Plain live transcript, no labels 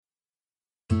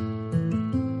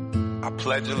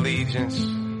pledge allegiance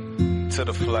to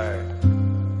the flag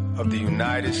of the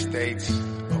United States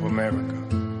of America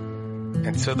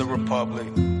and to the republic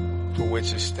for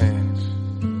which it stands,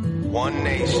 one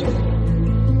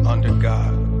nation under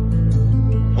God.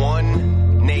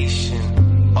 One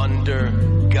nation under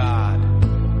God,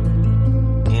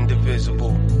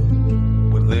 indivisible,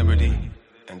 with liberty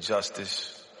and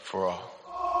justice for all.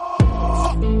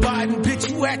 Fuck Biden, bitch,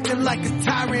 you acting like a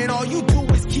tyrant. All you do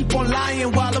is keep on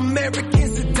lying while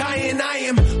Americans are dying. I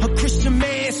am a Christian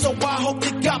man, so I hope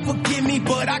that God forgive me.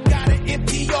 But I gotta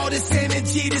empty all this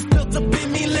energy that's built up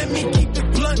in me. Let me keep the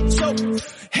blunt choke.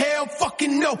 Hell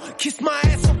fucking no. Kiss my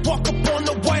ass and walk up on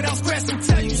the White House grass and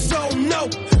tell you so. No,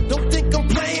 don't think I'm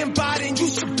playing Biden. You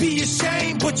should be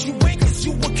ashamed, but you ain't 'cause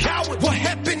you a coward. What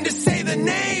happened to say the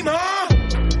name, huh?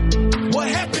 What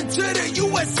happened to the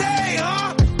USA,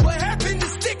 huh? What happened to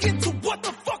sticking to what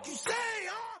the fuck you say,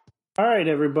 huh? All right,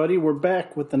 everybody, we're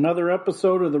back with another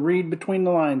episode of the Read Between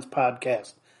the Lines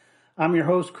podcast. I'm your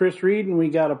host, Chris Reed, and we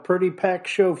got a pretty packed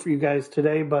show for you guys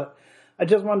today, but I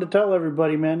just wanted to tell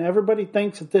everybody, man, everybody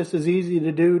thinks that this is easy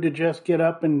to do, to just get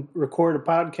up and record a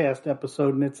podcast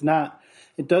episode, and it's not.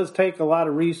 It does take a lot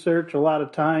of research, a lot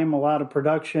of time, a lot of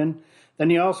production.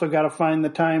 Then you also got to find the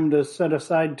time to set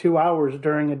aside 2 hours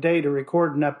during a day to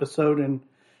record an episode and,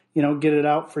 get it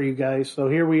out for you guys. So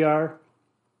here we are.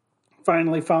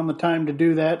 Finally found the time to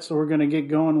do that, so we're going to get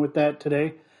going with that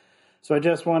today. So I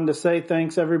just wanted to say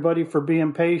thanks, everybody, for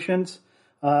being patient,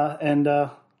 and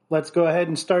let's go ahead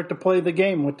and start to play the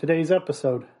game with today's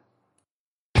episode.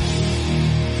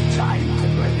 Time to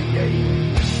play the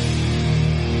game.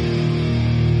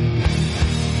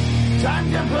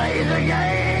 Time to play the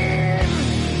game.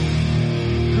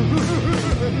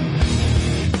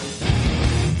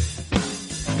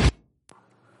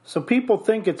 So people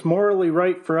think it's morally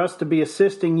right for us to be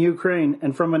assisting Ukraine,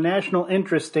 and from a national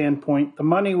interest standpoint, the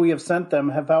money we have sent them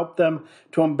have helped them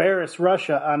to embarrass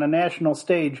Russia on a national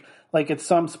stage like it's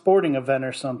some sporting event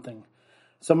or something.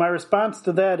 So my response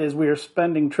to that is we are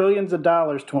spending trillions of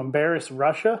dollars to embarrass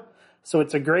Russia, so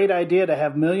it's a great idea to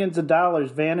have millions of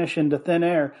dollars vanish into thin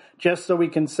air just so we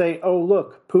can say, oh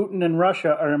look, Putin and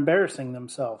Russia are embarrassing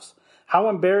themselves. How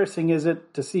embarrassing is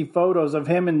it to see photos of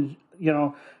him and,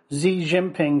 Xi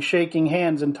Jinping shaking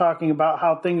hands and talking about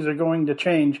how things are going to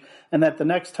change and that the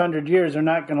next 100 years are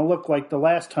not going to look like the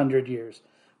last 100 years.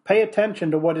 Pay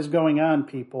attention to what is going on,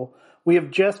 people. We have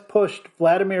just pushed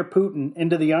Vladimir Putin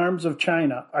into the arms of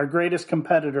China, our greatest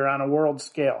competitor on a world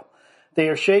scale. They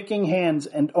are shaking hands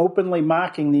and openly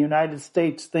mocking the United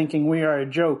States, thinking we are a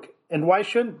joke. And why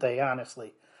shouldn't they,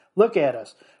 honestly? Look at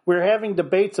us. We're having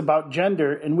debates about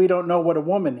gender and we don't know what a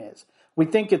woman is. We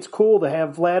think it's cool to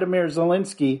have Vladimir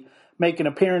Zelensky make an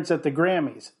appearance at the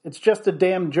Grammys. It's just a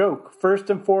damn joke. First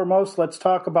and foremost, let's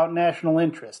talk about national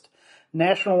interest.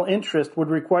 National interest would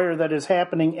require that is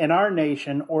happening in our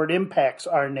nation or it impacts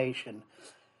our nation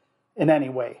in any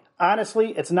way.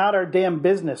 Honestly, it's not our damn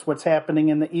business what's happening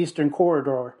in the Eastern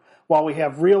Corridor while we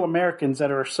have real Americans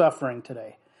that are suffering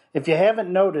today. If you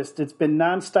haven't noticed, it's been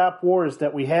nonstop wars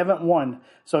that we haven't won,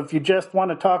 so if you just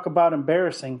want to talk about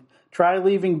embarrassing, try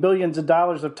leaving billions of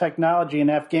dollars of technology in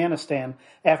Afghanistan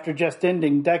after just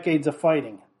ending decades of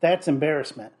fighting. That's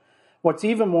embarrassment. What's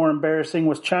even more embarrassing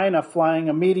was China flying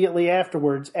immediately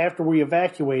afterwards after we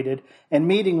evacuated and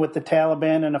meeting with the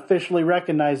Taliban and officially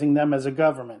recognizing them as a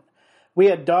government. We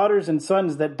had daughters and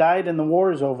sons that died in the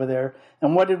wars over there,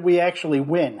 and what did we actually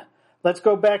win? Let's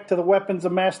go back to the weapons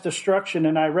of mass destruction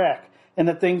in Iraq and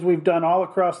the things we've done all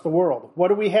across the world. What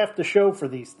do we have to show for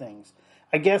these things?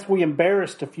 I guess we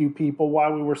embarrassed a few people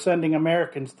while we were sending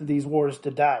Americans to these wars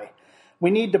to die.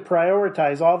 We need to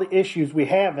prioritize all the issues we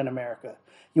have in America.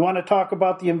 You want to talk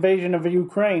about the invasion of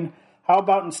Ukraine? How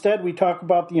about instead we talk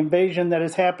about the invasion that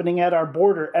is happening at our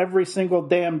border every single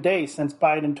damn day since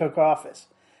Biden took office?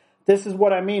 This is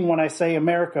what I mean when I say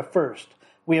America first.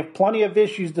 We have plenty of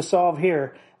issues to solve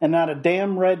here, and not a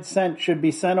damn red cent should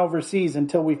be sent overseas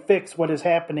until we fix what is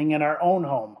happening in our own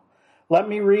home. Let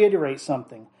me reiterate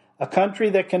something. A country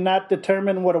that cannot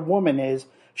determine what a woman is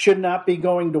should not be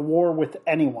going to war with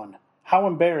anyone. How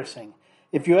embarrassing.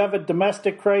 If you have a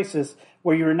domestic crisis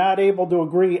where you are not able to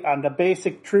agree on the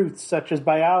basic truths such as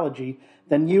biology,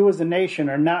 then you as a nation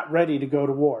are not ready to go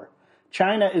to war.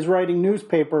 China is writing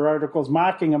newspaper articles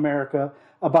mocking America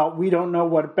about we don't know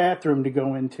what bathroom to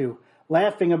go into,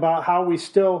 laughing about how we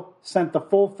still sent the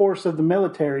full force of the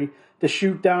military to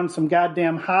shoot down some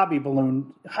goddamn Hobby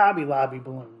Lobby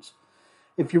balloons.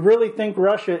 If you really think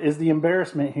Russia is the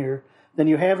embarrassment here, then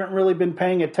you haven't really been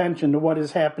paying attention to what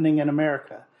is happening in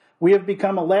America. We have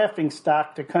become a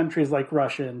laughingstock to countries like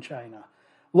Russia and China.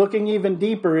 Looking even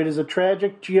deeper, it is a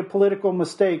tragic geopolitical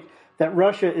mistake that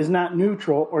Russia is not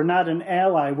neutral or not an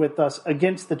ally with us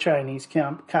against the Chinese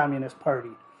Communist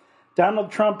Party.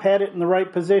 Donald Trump had it in the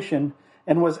right position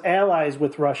and was allies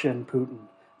with Russia and Putin.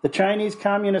 The Chinese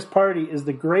Communist Party is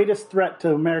the greatest threat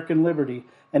to American liberty,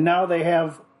 and now they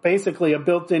have basically a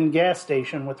built-in gas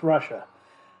station with Russia.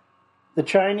 The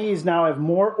Chinese now have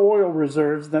more oil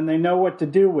reserves than they know what to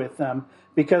do with them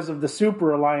because of the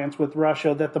super alliance with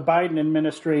Russia that the Biden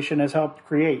administration has helped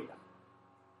create.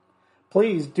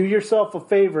 Please do yourself a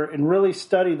favor and really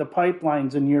study the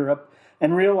pipelines in Europe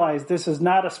and realize this is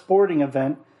not a sporting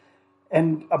event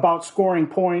and about scoring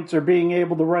points or being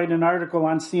able to write an article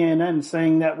on CNN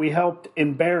saying that we helped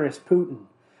embarrass Putin.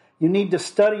 You need to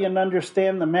study and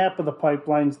understand the map of the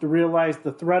pipelines to realize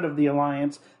the threat of the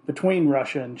alliance between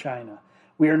Russia and China.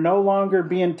 We are no longer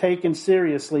being taken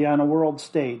seriously on a world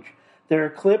stage. There are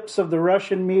clips of the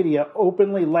Russian media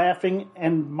openly laughing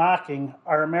and mocking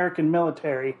our American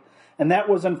military, and that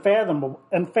was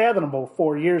unfathomable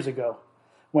 4 years ago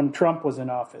when Trump was in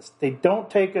office. They don't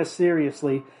take us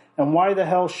seriously, and why the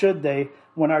hell should they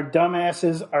when our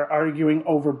dumbasses are arguing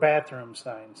over bathroom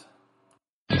signs?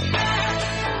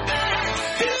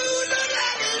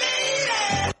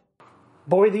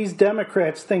 Boy, these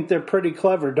Democrats think they're pretty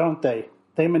clever, don't they?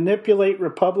 They manipulate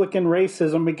Republican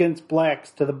racism against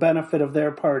blacks to the benefit of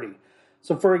their party.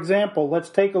 So, for example, let's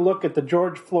take a look at the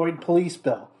George Floyd police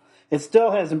bill. It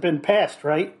still hasn't been passed,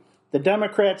 right? The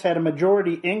Democrats had a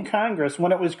majority in Congress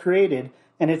when it was created,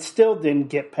 and it still didn't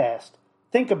get passed.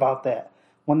 Think about that.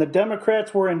 When the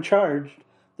Democrats were in charge,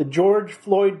 the George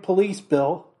Floyd police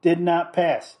bill did not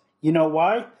pass. You know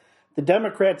why? The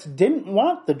Democrats didn't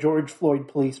want the George Floyd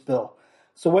police bill.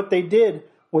 So what they did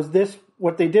was this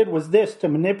to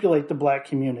manipulate the black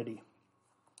community.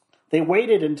 They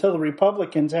waited until the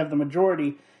Republicans have the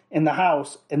majority in the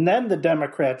House, and then the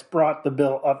Democrats brought the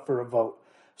bill up for a vote.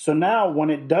 So now, when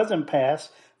it doesn't pass,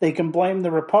 they can blame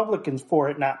the Republicans for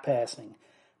it not passing.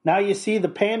 Now you see the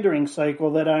pandering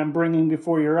cycle that I'm bringing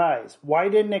before your eyes. Why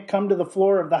didn't it come to the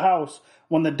floor of the House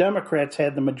when the Democrats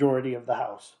had the majority of the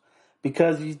House?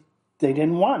 Because they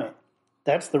didn't want it.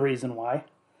 That's the reason why.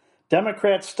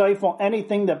 Democrats stifle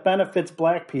anything that benefits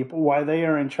black people while they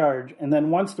are in charge, and then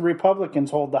once the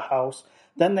Republicans hold the House,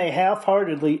 then they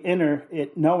half-heartedly enter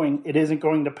it knowing it isn't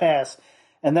going to pass,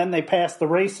 and then they pass the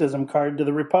racism card to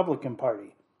the Republican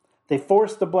Party. They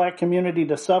force the black community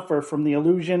to suffer from the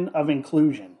illusion of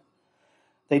inclusion.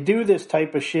 They do this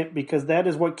type of shit because that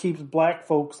is what keeps black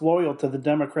folks loyal to the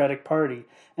Democratic Party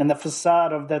and the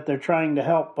facade of that they're trying to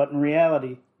help, but in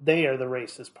reality, they are the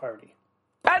racist party.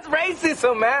 That's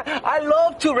racism, man. I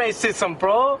love to racism,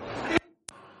 bro.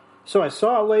 So I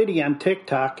saw a lady on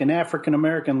TikTok, an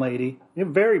African-American lady,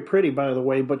 very pretty by the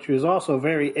way, but she was also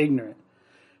very ignorant.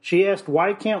 She asked,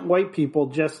 why can't white people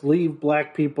just leave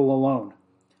black people alone?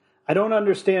 I don't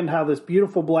understand how this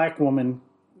beautiful black woman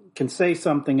can say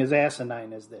something as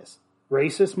asinine as this.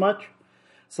 Racist much?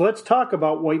 So let's talk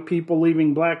about white people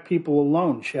leaving black people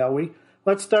alone, shall we?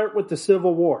 Let's start with the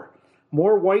Civil War.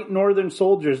 More white Northern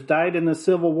soldiers died in the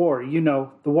Civil War. You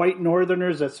know, the white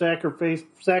Northerners that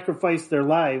sacrificed their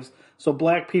lives so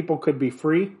black people could be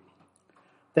free.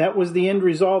 That was the end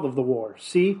result of the war.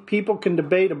 See, people can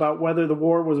debate about whether the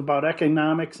war was about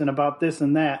economics and about this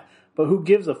and that, but who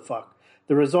gives a fuck?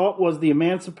 The result was the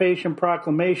Emancipation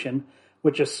Proclamation,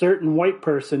 which a certain white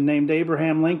person named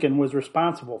Abraham Lincoln was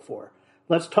responsible for.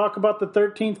 Let's talk about the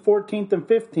 13th, 14th, and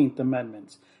 15th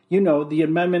Amendments. You know, the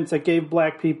amendments that gave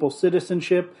black people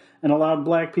citizenship and allowed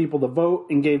black people to vote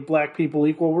and gave black people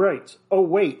equal rights. Oh,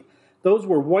 wait, those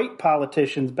were white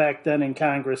politicians back then in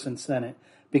Congress and Senate,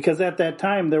 because at that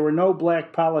time there were no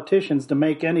black politicians to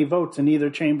make any votes in either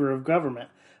chamber of government.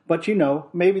 But you know,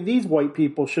 maybe these white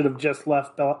people should have just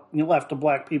left the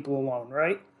black people alone,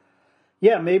 right?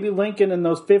 Yeah, maybe Lincoln and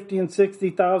those 50 and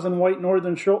 60,000 white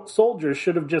Northern soldiers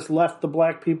should have just left the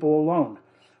black people alone.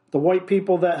 The white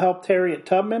people that helped Harriet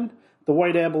Tubman, the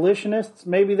white abolitionists,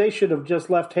 maybe they should have just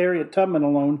left Harriet Tubman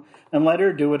alone and let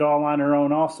her do it all on her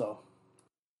own also.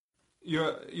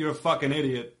 You're a fucking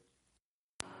idiot.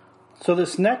 So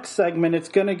this next segment, it's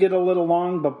going to get a little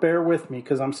long, but bear with me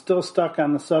because I'm still stuck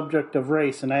on the subject of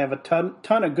race and I have a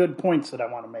ton of good points that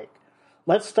I want to make.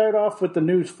 Let's start off with the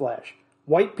news flash.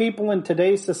 White people in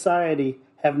today's society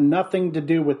have nothing to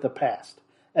do with the past.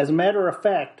 As a matter of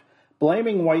fact,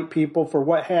 blaming white people for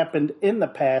what happened in the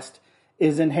past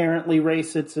is inherently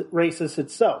racist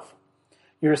itself.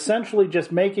 You're essentially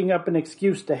just making up an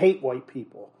excuse to hate white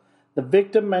people. The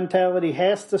victim mentality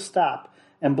has to stop,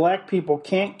 and black people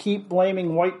can't keep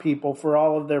blaming white people for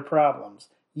all of their problems.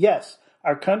 Yes,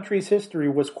 our country's history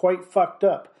was quite fucked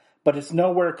up, but it's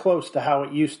nowhere close to how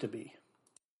it used to be.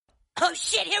 Oh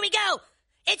shit, here we go!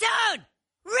 It's on!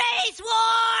 Race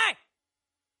war!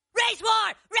 Race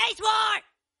war! Race war!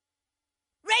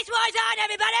 Race war's on,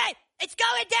 everybody! It's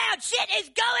going down! Shit is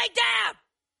going down!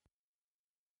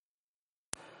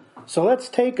 So let's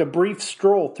take a brief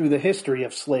stroll through the history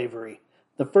of slavery.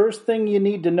 The first thing you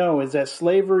need to know is that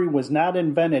slavery was not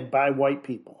invented by white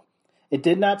people. It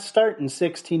did not start in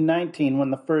 1619 when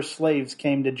the first slaves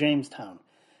came to Jamestown.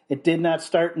 It did not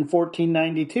start in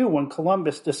 1492 when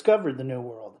Columbus discovered the New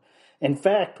World. In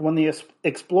fact, when the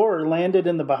explorer landed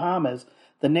in the Bahamas,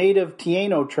 the native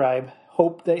Taino tribe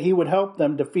hoped that he would help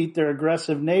them defeat their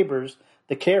aggressive neighbors,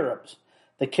 the Caribs.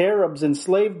 The Caribs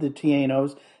enslaved the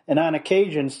Tainos and on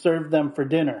occasion served them for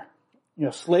dinner.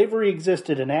 Slavery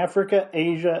existed in Africa,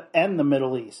 Asia, and the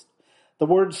Middle East. The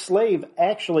word slave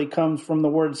actually comes from the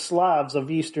word Slavs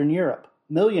of Eastern Europe.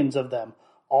 Millions of them,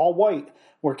 all white,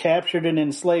 were captured and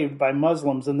enslaved by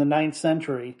Muslims in the 9th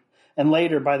century and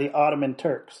later by the Ottoman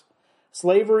Turks.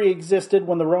 Slavery existed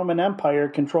when the Roman Empire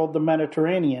controlled the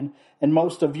Mediterranean and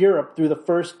most of Europe through the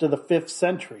 1st to the 5th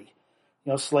century.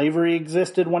 Slavery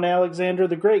existed when Alexander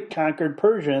the Great conquered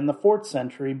Persia in the 4th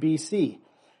century BC.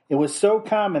 It was so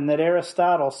common that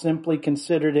Aristotle simply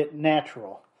considered it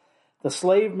natural. The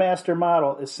slave-master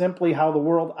model is simply how the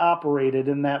world operated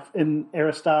in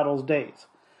Aristotle's days.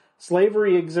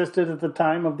 Slavery existed at the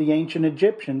time of the ancient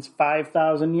Egyptians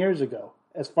 5,000 years ago.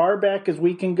 As far back as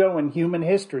we can go in human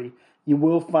history, you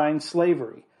will find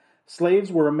slavery.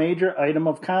 Slaves were a major item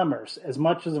of commerce. As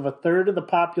much as a third of the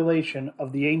population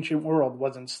of the ancient world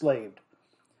was enslaved.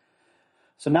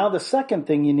 So now the second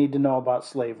thing you need to know about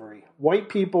slavery. White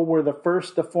people were the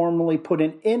first to formally put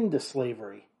an end to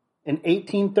slavery. In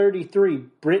 1833,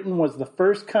 Britain was the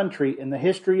first country in the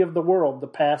history of the world to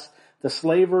pass the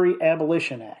Slavery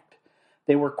Abolition Act.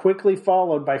 They were quickly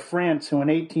followed by France, who in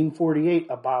 1848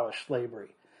 abolished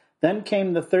slavery. Then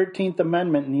came the 13th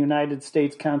Amendment in the United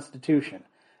States Constitution.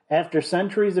 After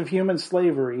centuries of human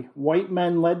slavery, white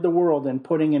men led the world in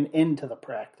putting an end to the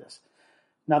practice.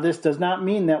 Now, this does not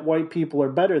mean that white people are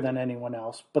better than anyone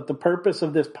else, but the purpose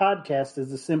of this podcast is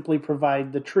to simply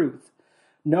provide the truth.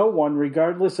 No one,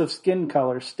 regardless of skin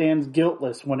color, stands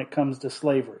guiltless when it comes to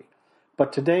slavery.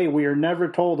 But today we are never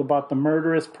told about the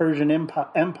murderous Persian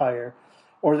Empire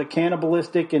or the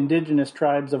cannibalistic indigenous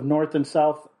tribes of North and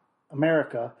South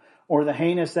America or the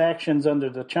heinous actions under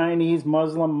the Chinese,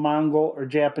 Muslim, Mongol, or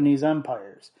Japanese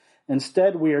empires.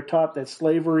 Instead, we are taught that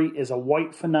slavery is a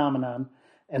white phenomenon,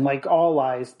 and like all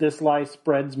lies, this lie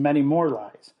spreads many more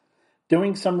lies.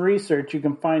 Doing some research, you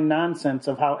can find nonsense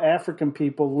of how African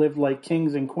people lived like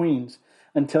kings and queens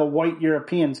until white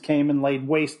Europeans came and laid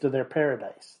waste to their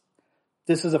paradise.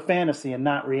 This is a fantasy and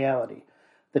not reality.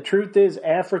 The truth is,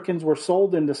 Africans were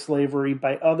sold into slavery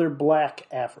by other black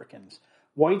Africans.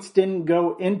 Whites didn't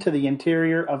go into the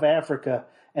interior of Africa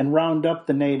and round up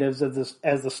the natives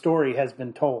as the story has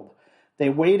been told. They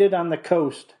waited on the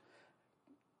coast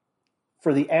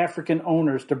for the African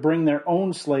owners to bring their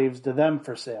own slaves to them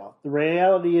for sale. The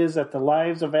reality is that the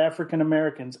lives of African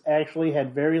Americans actually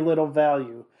had very little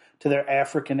value to their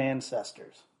African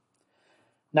ancestors.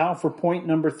 Now for point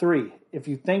number 3. If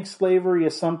you think slavery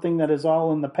is something that is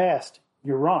all in the past,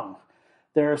 you're wrong.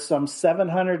 There are some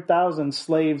 700,000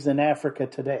 slaves in Africa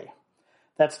today.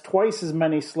 That's twice as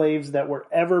many slaves that were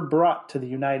ever brought to the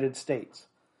United States.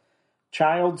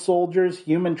 Child soldiers,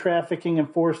 human trafficking, and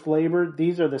forced labor,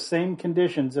 these are the same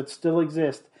conditions that still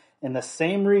exist in the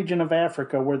same region of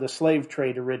Africa where the slave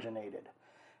trade originated.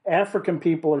 African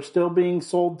people are still being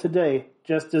sold today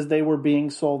just as they were being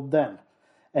sold then.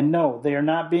 And no, they are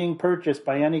not being purchased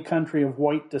by any country of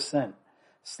white descent.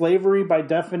 Slavery, by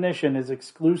definition, is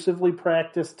exclusively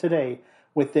practiced today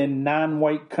within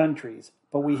non-white countries,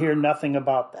 but we hear nothing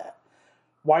about that.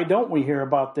 Why don't we hear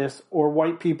about this, or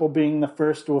white people being the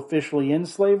first to officially end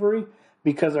slavery?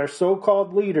 Because our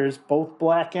so-called leaders, both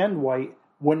black and white,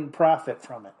 wouldn't profit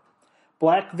from it.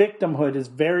 Black victimhood is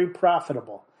very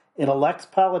profitable. It elects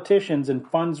politicians and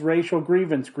funds racial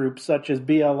grievance groups such as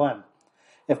BLM.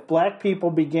 If black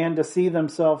people began to see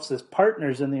themselves as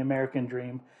partners in the American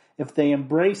dream, if they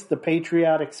embraced the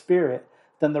patriotic spirit,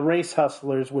 then the race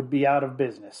hustlers would be out of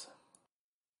business.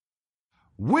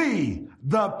 We,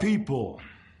 the people.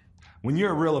 When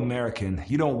you're a real American,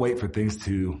 you don't wait for things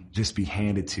to just be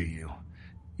handed to you.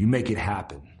 You make it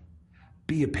happen.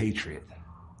 Be a patriot.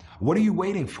 What are you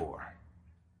waiting for?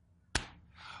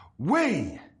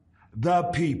 We, the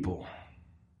people.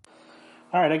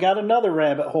 All right, I got another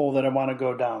rabbit hole that I want to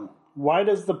go down. Why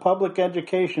does the public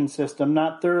education system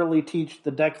not thoroughly teach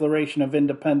the Declaration of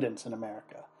Independence in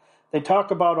America? They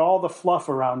talk about all the fluff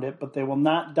around it, but they will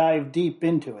not dive deep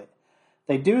into it.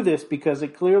 They do this because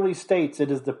it clearly states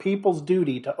it is the people's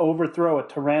duty to overthrow a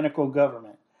tyrannical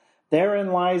government.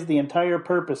 Therein lies the entire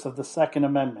purpose of the Second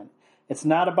Amendment. It's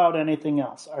not about anything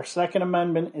else. Our Second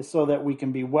Amendment is so that we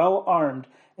can be well armed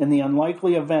in the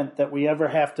unlikely event that we ever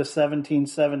have to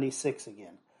 1776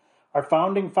 again. Our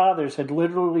founding fathers had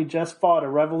literally just fought a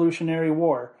Revolutionary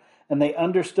War, and they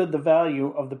understood the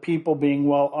value of the people being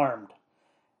well armed.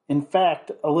 In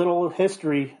fact, a little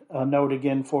history note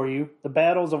again for you. The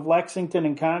battles of Lexington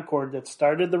and Concord that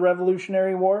started the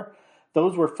Revolutionary War,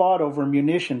 those were fought over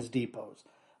munitions depots.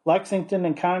 Lexington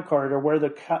and Concord are where the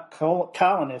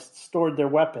colonists stored their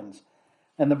weapons.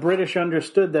 And the British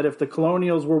understood that if the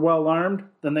colonials were well armed,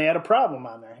 then they had a problem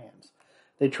on their hands.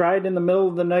 They tried in the middle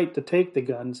of the night to take the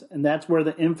guns, and that's where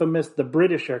the infamous "the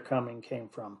British are coming" came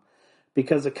from.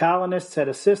 Because the colonists had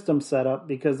a system set up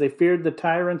because they feared the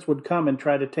tyrants would come and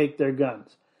try to take their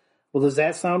guns. Well, does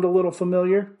that sound a little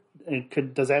familiar?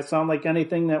 Does that sound like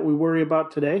anything that we worry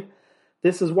about today?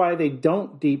 This is why they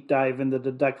don't deep dive into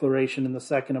the Declaration and the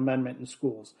Second Amendment in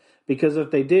schools. Because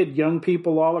if they did, young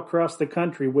people all across the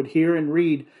country would hear and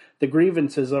read the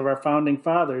grievances of our founding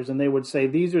fathers, and they would say,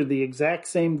 these are the exact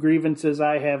same grievances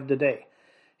I have today.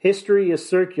 History is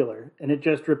circular, and it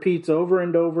just repeats over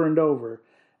and over and over,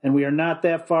 and we are not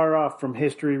that far off from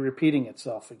history repeating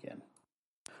itself again.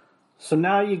 So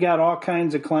now you got all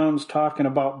kinds of clowns talking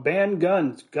about ban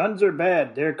guns. Guns are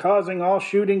bad. They're causing all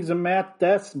shootings and mass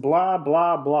deaths, blah,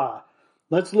 blah, blah.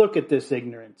 Let's look at this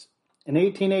ignorance. In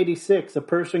 1886, a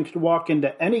person could walk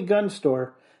into any gun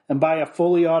store and buy a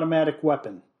fully automatic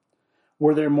weapon.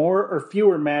 Were there more or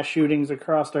fewer mass shootings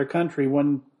across our country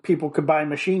when people could buy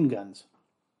machine guns?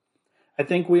 I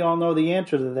think we all know the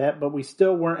answer to that, but we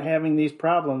still weren't having these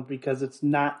problems because it's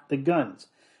not the guns.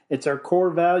 It's our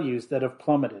core values that have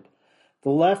plummeted. The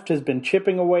left has been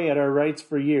chipping away at our rights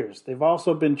for years. They've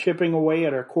also been chipping away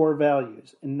at our core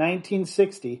values. In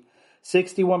 1960,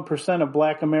 61% of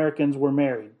black Americans were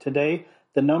married. Today,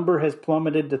 the number has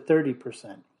plummeted to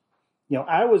 30%.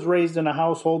 I was raised in a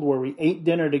household where we ate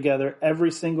dinner together every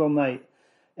single night.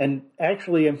 And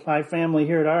actually, in my family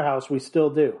here at our house, we still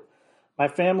do. My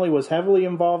family was heavily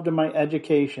involved in my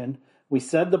education. We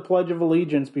said the Pledge of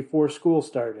Allegiance before school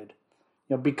started.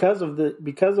 Because of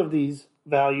these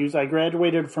values, I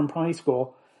graduated from high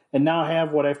school and now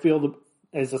have what I feel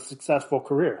is a successful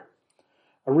career.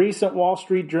 A recent Wall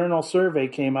Street Journal survey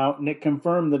came out and it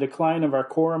confirmed the decline of our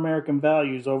core American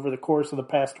values over the course of the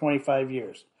past 25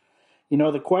 years.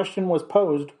 The question was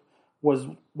posed was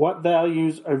what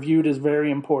values are viewed as very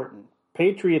important.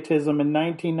 Patriotism in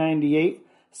 1998,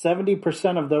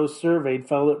 70% of those surveyed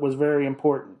felt it was very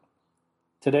important.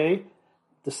 Today,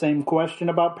 the same question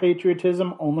about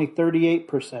patriotism, only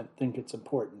 38% think it's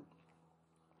important.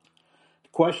 The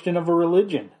question of a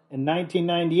religion. In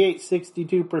 1998,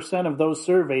 62% of those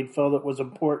surveyed felt it was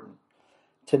important.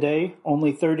 Today,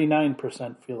 only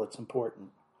 39% feel it's important.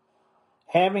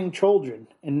 Having children.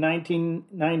 In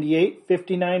 1998,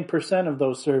 59% of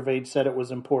those surveyed said it was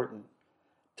important,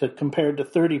 compared to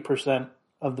 30%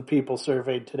 of the people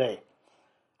surveyed today.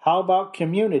 How about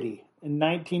community? In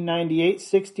 1998,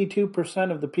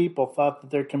 62% of the people thought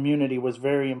that their community was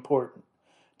very important.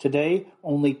 Today,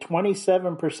 only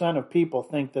 27% of people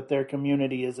think that their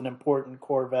community is an important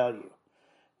core value.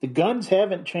 The guns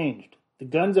haven't changed. The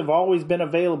guns have always been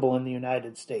available in the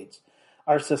United States.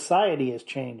 Our society has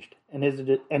changed, and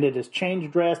it has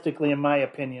changed drastically, in my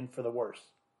opinion, for the worse.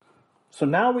 So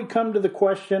now we come to the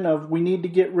question of we need to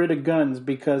get rid of guns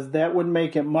because that would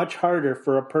make it much harder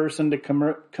for a person to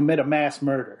commit a mass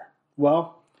murder.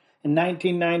 Well, in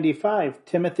 1995,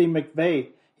 Timothy McVeigh,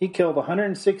 he killed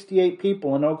 168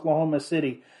 people in Oklahoma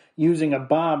City using a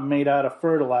bomb made out of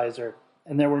fertilizer,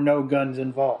 and there were no guns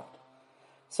involved.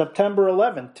 September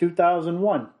 11,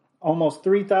 2001, almost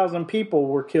 3,000 people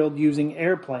were killed using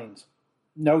airplanes.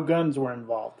 No guns were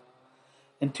involved.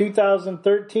 In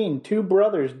 2013, two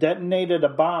brothers detonated a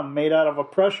bomb made out of a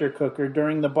pressure cooker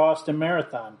during the Boston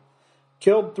Marathon.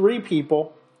 Killed 3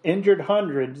 people, injured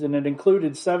hundreds, and it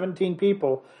included 17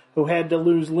 people who had to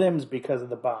lose limbs because of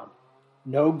the bomb.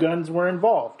 No guns were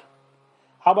involved.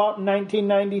 How about in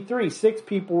 1993, 6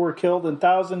 people were killed and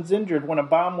thousands injured when a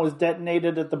bomb was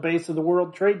detonated at the base of the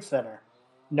World Trade Center.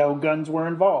 No guns were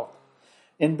involved.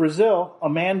 In Brazil, a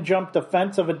man jumped a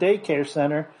fence of a daycare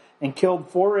center and killed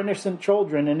 4 innocent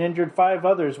children and injured 5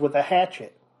 others with a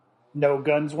hatchet. No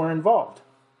guns were involved.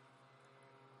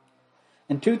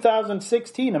 In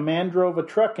 2016, a man drove a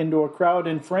truck into a crowd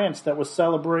in France that was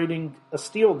celebrating a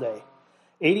Steel Day.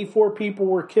 84 people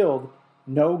were killed.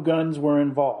 No guns were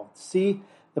involved. See,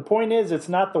 The point is, it's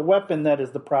not the weapon that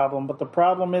is the problem, but the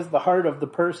problem is the heart of the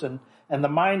person and the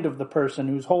mind of the person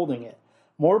who's holding it.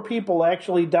 More people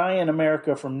actually die in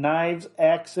America from knives,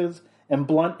 axes, and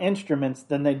blunt instruments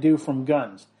than they do from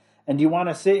guns. And you want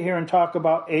to sit here and talk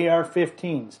about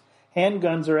AR-15s.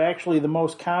 Handguns are actually the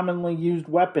most commonly used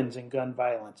weapons in gun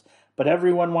violence. But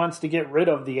everyone wants to get rid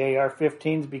of the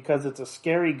AR-15s because it's a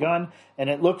scary gun and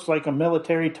it looks like a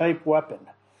military-type weapon.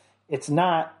 It's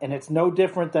not, and it's no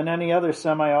different than any other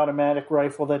semi-automatic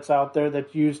rifle that's out there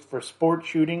that's used for sport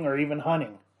shooting or even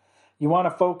hunting. You want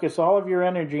to focus all of your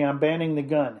energy on banning the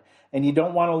gun, and you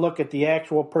don't want to look at the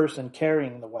actual person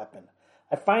carrying the weapon.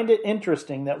 I find it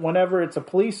interesting that whenever it's a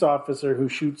police officer who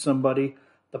shoots somebody,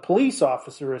 the police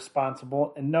officer is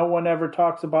responsible, and no one ever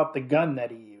talks about the gun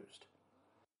that he used.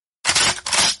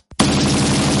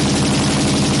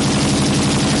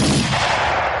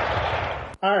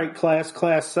 All right, class,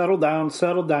 settle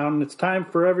down. It's time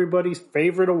for everybody's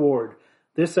favorite award,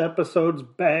 this episode's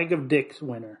Bag of Dicks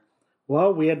winner.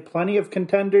 Well, we had plenty of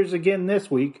contenders again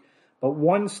this week, but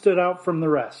one stood out from the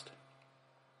rest.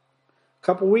 A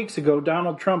couple weeks ago,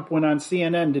 Donald Trump went on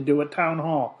CNN to do a town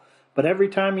hall, but every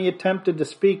time he attempted to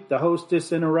speak, the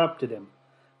hostess interrupted him.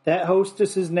 That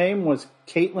hostess's name was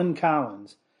Caitlin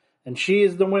Collins, and she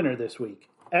is the winner this week.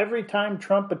 Every time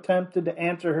Trump attempted to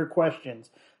answer her questions,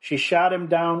 she shot him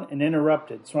down and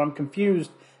interrupted. So I'm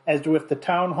confused as to if the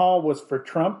town hall was for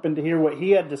Trump and to hear what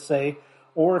he had to say,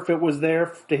 or if it was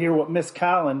there to hear what Miss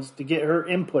Collins to get her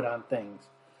input on things.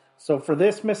 So for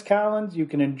this, Miss Collins, you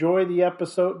can enjoy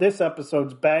this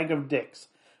episode's Bag of Dicks.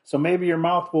 So maybe your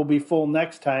mouth will be full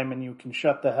next time and you can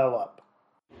shut the hell up.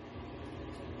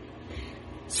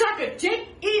 Suck a dick,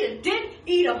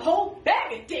 eat a whole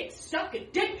bag of dicks. Suck a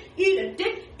dick,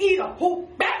 eat a whole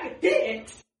bag of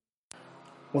dicks.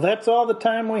 Well, that's all the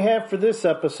time we have for this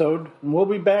episode, and we'll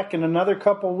be back in another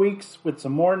couple weeks with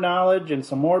some more knowledge and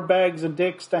some more bags of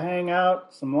dicks to hang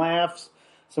out, some laughs,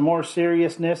 some more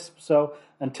seriousness. So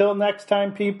until next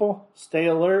time, people, stay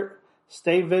alert,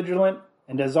 stay vigilant,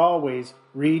 and as always,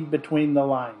 read between the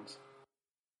lines.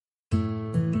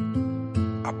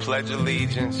 I pledge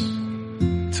allegiance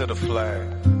to the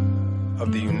flag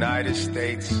of the United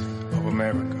States of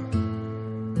America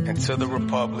and to the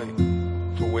republic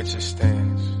for which it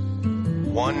stands,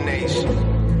 one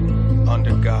nation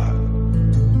under God.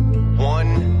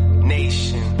 One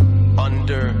nation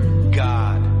under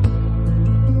God,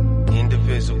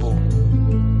 indivisible,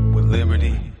 with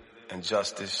liberty and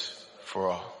justice for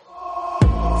all.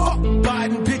 Fuck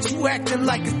Biden, bitch, you acting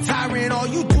like a tyrant. All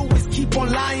you do is keep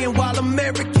on lying while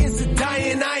Americans are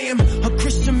dying. I am a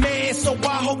Christian man, so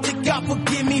I hope that God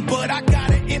forgive me. But I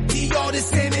gotta empty all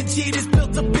this energy that's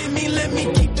built up in me. Let me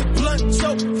keep the blunt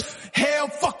joke. Hell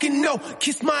fucking no.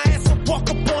 Kiss my ass and walk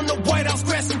up on the White House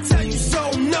grass and tell you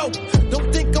so. No,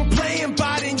 don't think I'm playing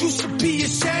Biden. You should be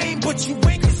ashamed, but you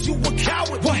ain't